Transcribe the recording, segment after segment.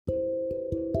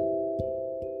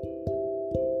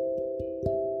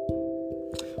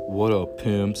What up,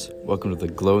 pimps? Welcome to the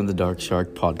Glow in the Dark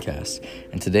Shark podcast.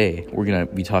 And today, we're going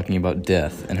to be talking about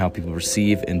death and how people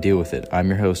receive and deal with it. I'm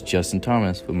your host, Justin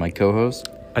Thomas, with my co-host,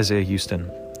 Isaiah Houston.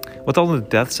 With all the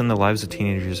deaths in the lives of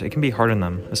teenagers, it can be hard on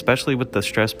them, especially with the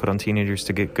stress put on teenagers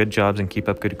to get good jobs and keep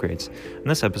up good grades. In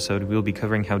this episode, we will be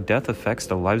covering how death affects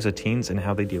the lives of teens and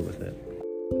how they deal with it.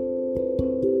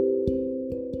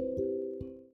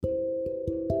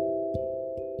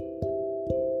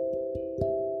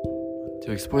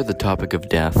 To explore the topic of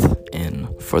death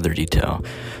in further detail,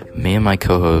 me and my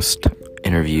co-host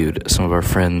interviewed some of our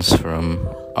friends from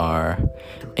our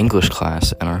English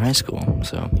class in our high school.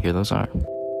 So here those are.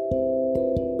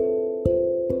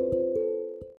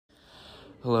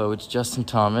 Hello, it's Justin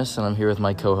Thomas, and I'm here with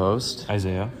my co-host,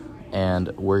 Isaiah.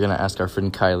 And we're going to ask our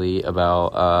friend Kylie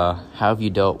about how have you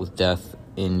dealt with death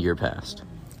in your past?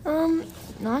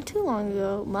 Not too long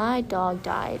ago, my dog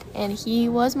died, and he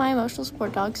was my emotional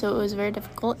support dog, so it was very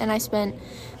difficult, and I spent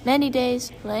many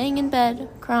days laying in bed,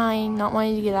 crying, not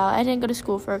wanting to get out. I didn't go to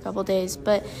school for a couple days,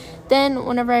 but then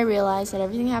whenever I realized that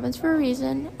everything happens for a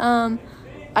reason, I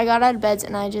got out of bed,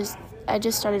 and I just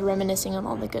started reminiscing on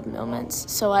all the good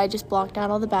moments. So I just blocked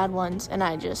out all the bad ones, and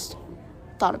I just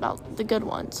thought about the good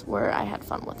ones where I had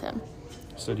fun with him.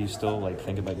 So do you still,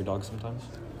 think about your dog sometimes?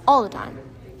 All the time.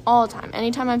 All the time.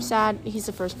 Anytime I'm sad, he's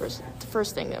the first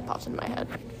thing that pops into my head.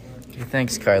 Okay,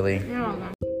 thanks, Kylie. You're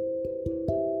welcome.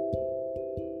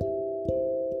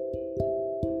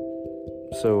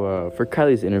 So for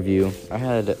Kylie's interview, I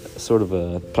had sort of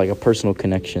a personal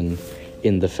connection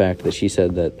in the fact that she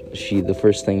said that the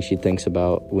first thing she thinks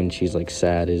about when she's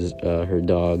sad is her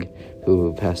dog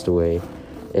who passed away.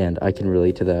 And I can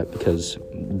relate to that because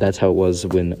that's how it was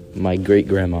when my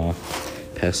great-grandma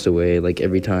passed away.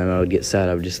 Every time I would get sad,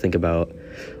 I would just think about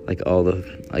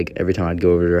every time I'd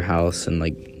go over to her house and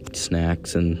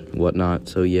snacks and whatnot.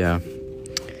 So yeah,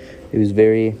 it was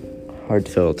very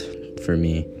heartfelt for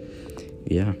me.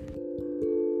 Yeah.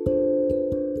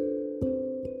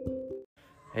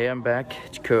 Hey, I'm back.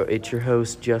 It's your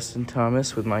host, Justin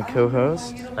Thomas, with my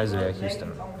co-host, Isaiah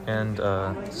Houston. And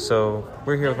so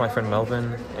we're here with my friend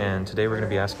Melvin, and today we're going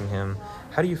to be asking him,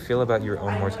 how do you feel about your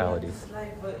own mortality?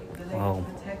 Well,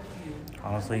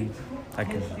 honestly, I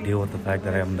can deal with the fact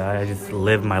that I haven't died. I just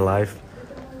live my life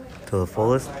to the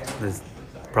fullest. The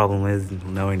problem is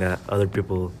knowing that other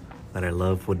people that I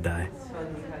love would die.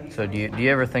 So do you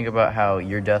ever think about how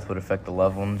your death would affect the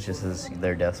loved ones just as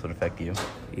their deaths would affect you?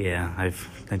 Yeah, I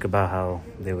think about how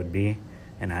they would be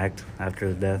and act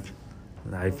after the death.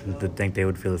 I think they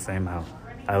would feel the same how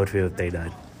I would feel if they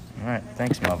died. All right,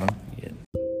 thanks, Melvin. Yeah.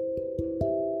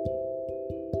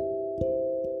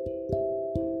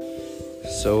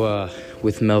 So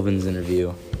with Melvin's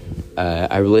interview,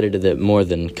 I related to that more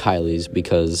than Kylie's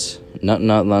because not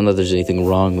that there's anything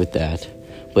wrong with that,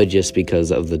 but just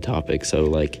because of the topic.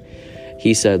 So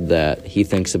he said that he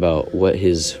thinks about what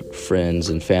his friends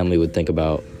and family would think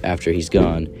about after he's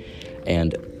gone,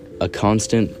 and a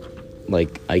constant,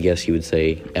 I guess you would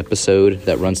say, episode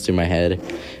that runs through my head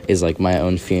is my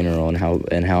own funeral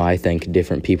and how I think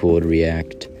different people would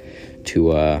react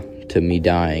to me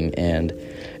dying. And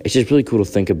it's just really cool to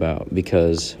think about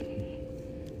because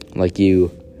you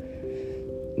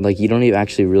don't even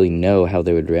actually really know how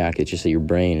they would react. It's just that your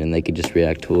brain, and they could just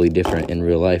react totally different in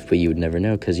real life, but you would never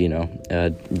know because,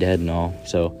 dead and all.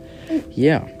 So,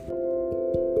 yeah.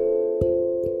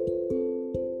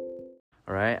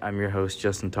 All right, I'm your host,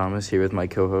 Justin Thomas, here with my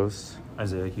co-host,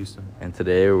 Isaiah Houston. And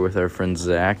today we're with our friend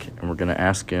Zach, and we're going to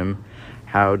ask him,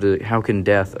 how can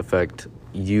death affect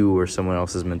you or someone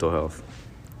else's mental health?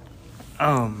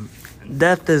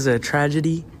 Death is a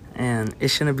tragedy, and it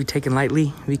shouldn't be taken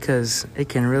lightly because it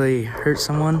can really hurt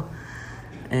someone,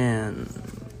 and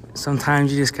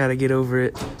sometimes you just gotta get over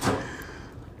it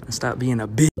and stop being a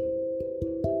bitch.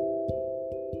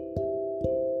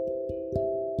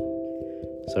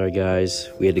 Sorry guys,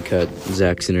 we had to cut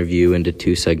Zach's interview into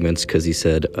 2 segments because he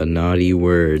said a naughty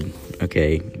word.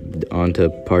 Okay, on to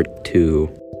part 2.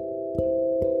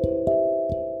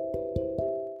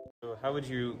 How would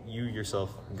you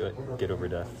yourself get over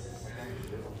death?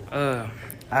 I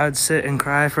would sit and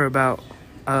cry for about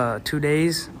 2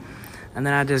 days, and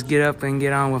then I'd just get up and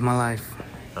get on with my life.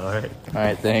 All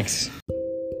right, thanks.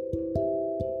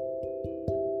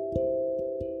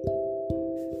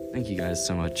 Thank you guys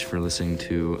so much for listening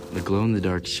to the Glow in the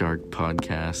Dark Shark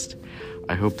podcast.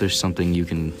 I hope there's something you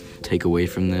can take away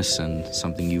from this and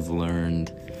something you've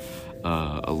learned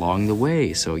along the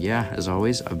way. So yeah, as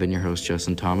always, I've been your host,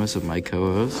 Justin Thomas, with my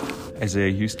co-host,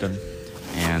 Isaiah Houston.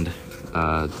 And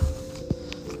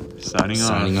signing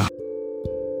off.